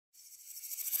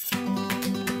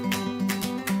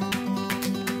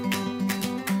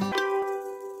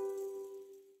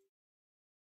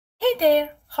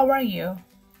there, how are you?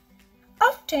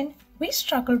 Often we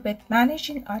struggle with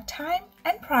managing our time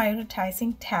and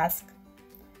prioritizing tasks,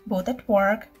 both at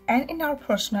work and in our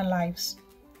personal lives.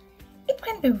 It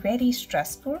can be very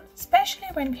stressful, especially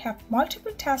when we have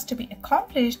multiple tasks to be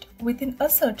accomplished within a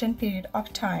certain period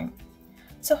of time.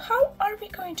 So how are we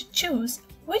going to choose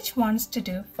which ones to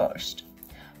do first?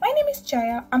 My name is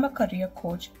Jaya, I'm a career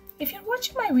coach. If you're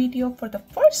watching my video for the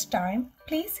first time,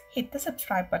 please hit the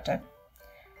subscribe button.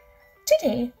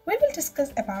 Today, we will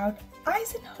discuss about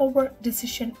Eisenhower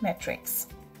decision matrix.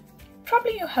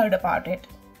 Probably you heard about it.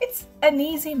 It's an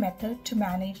easy method to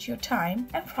manage your time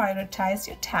and prioritize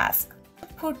your tasks.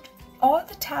 Put all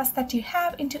the tasks that you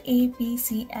have into A, B,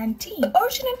 C, and D. The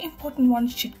urgent and important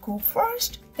ones should go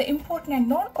first. The important and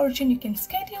non-urgent you can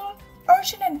schedule.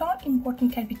 Urgent and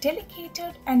non-important can be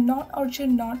delegated, and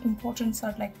non-urgent, non-important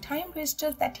are like time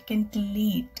wasters that you can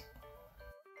delete.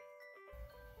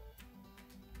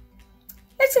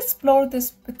 Let's explore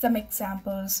this with some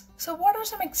examples. So what are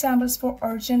some examples for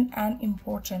urgent and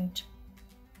important?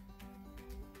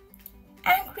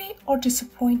 Angry or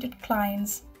disappointed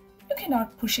clients. You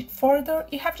cannot push it further.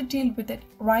 You have to deal with it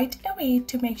right away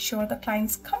to make sure the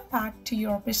clients come back to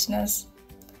your business.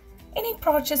 Any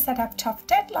projects that have tough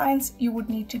deadlines, you would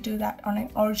need to do that on an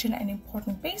urgent and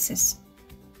important basis.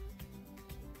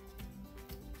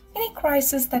 Any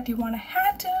crisis that you want to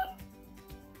handle.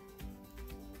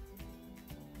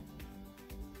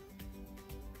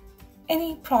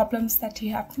 Any problems that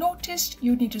you have noticed,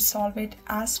 you need to solve it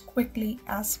as quickly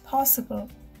as possible.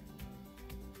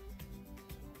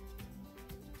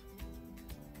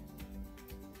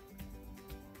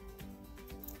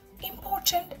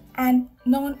 Important and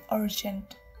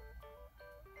non-urgent.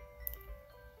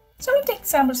 Some of the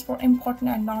examples for important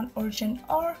and non-urgent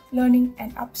are learning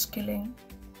and upskilling.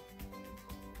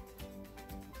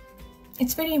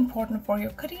 It's very important for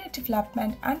your career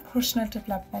development and personal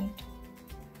development.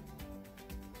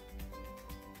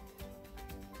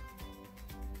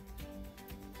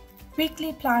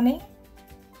 Weekly planning.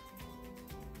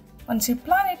 Once you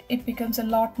plan it, it becomes a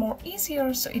lot more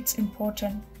easier, so it's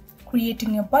important.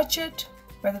 Creating a budget,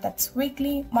 whether that's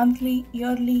weekly, monthly,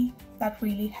 yearly, that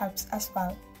really helps as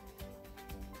well.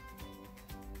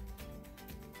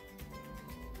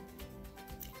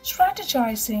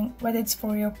 Strategizing, whether it's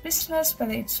for your business,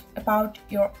 whether it's about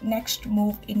your next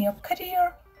move in your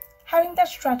career, having that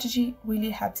strategy really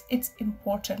helps. It's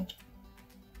important.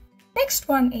 Next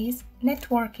one is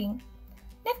networking.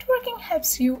 Networking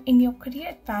helps you in your career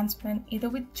advancement, either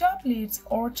with job leads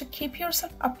or to keep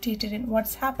yourself updated in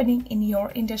what's happening in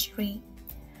your industry.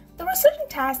 There are certain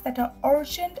tasks that are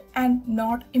urgent and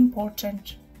not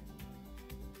important.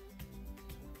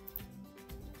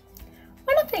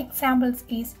 One of the examples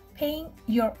is paying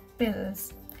your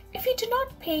bills. If you do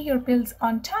not pay your bills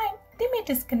on time, they may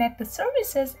disconnect the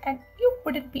services and you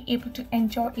wouldn't be able to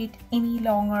enjoy it any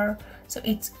longer. So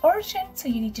it's urgent, so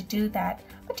you need to do that.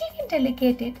 But you can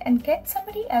delegate it and get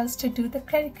somebody else to do the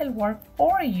clerical work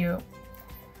for you.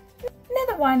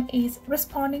 Another one is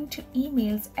responding to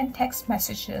emails and text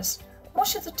messages.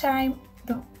 Most of the time,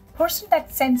 the person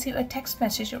that sends you a text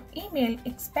message or email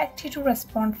expects you to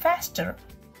respond faster.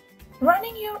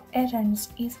 Running your errands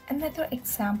is another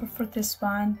example for this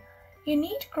one. You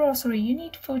need grocery, you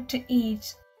need food to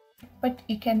eat, but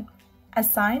you can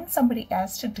assign somebody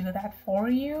else to do that for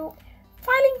you.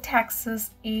 Filing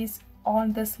taxes is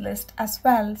on this list as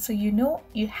well, so you know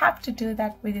you have to do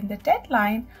that within the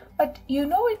deadline, but you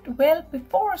know it well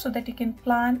before so that you can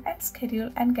plan and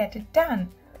schedule and get it done.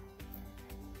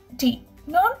 D.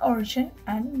 Non-urgent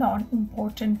and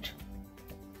non-important.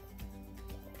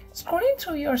 Scrolling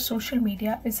through your social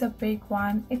media is a big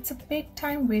one. It's a big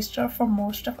time waster for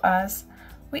most of us.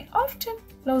 We often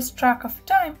lose track of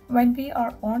time when we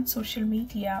are on social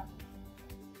media.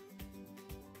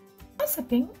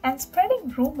 Gossiping and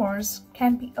spreading rumors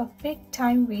can be a big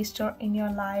time waster in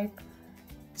your life.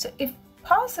 So if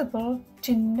possible,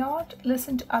 do not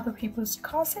listen to other people's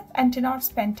gossip and do not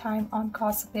spend time on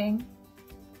gossiping.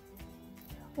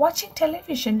 Watching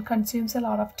television consumes a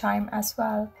lot of time as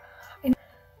well.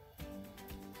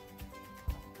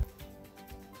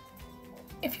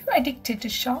 If you're addicted to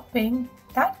shopping,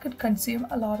 that could consume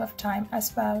a lot of time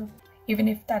as well. Even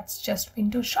if that's just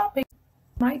window shopping,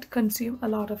 it might consume a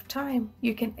lot of time.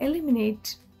 You can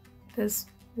eliminate this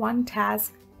one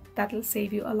task that will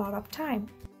save you a lot of time.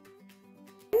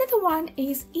 Another one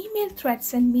is email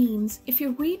threads and memes. If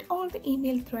you read all the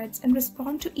email threads and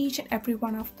respond to each and every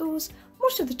one of those,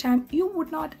 most of the time you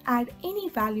would not add any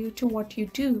value to what you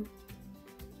do.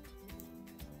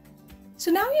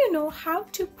 So now you know how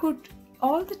to put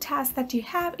all the tasks that you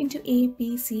have into A,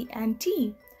 B, C, and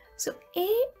D. So A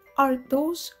are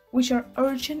those which are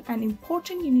urgent and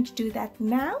important. You need to do that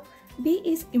now. B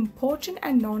is important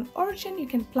and non-urgent. You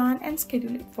can plan and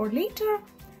schedule it for later.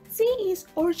 C is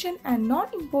urgent and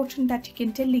non-important that you can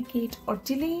delegate or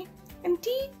delay. And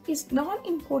D is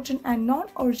non-important and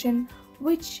non-urgent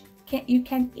which you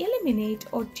can eliminate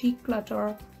or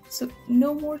declutter. So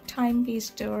no more time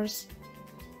wasters.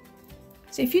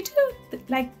 So if you do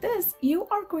like this, you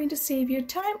are going to save your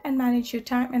time and manage your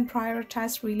time and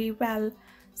prioritize really well.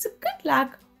 So good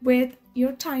luck with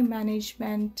your time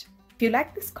management. If you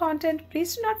like this content,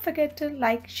 please do not forget to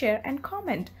like, share and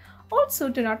comment. Also,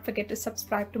 do not forget to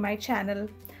subscribe to my channel.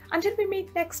 Until we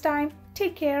meet next time,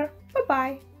 take care.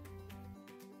 Bye-bye.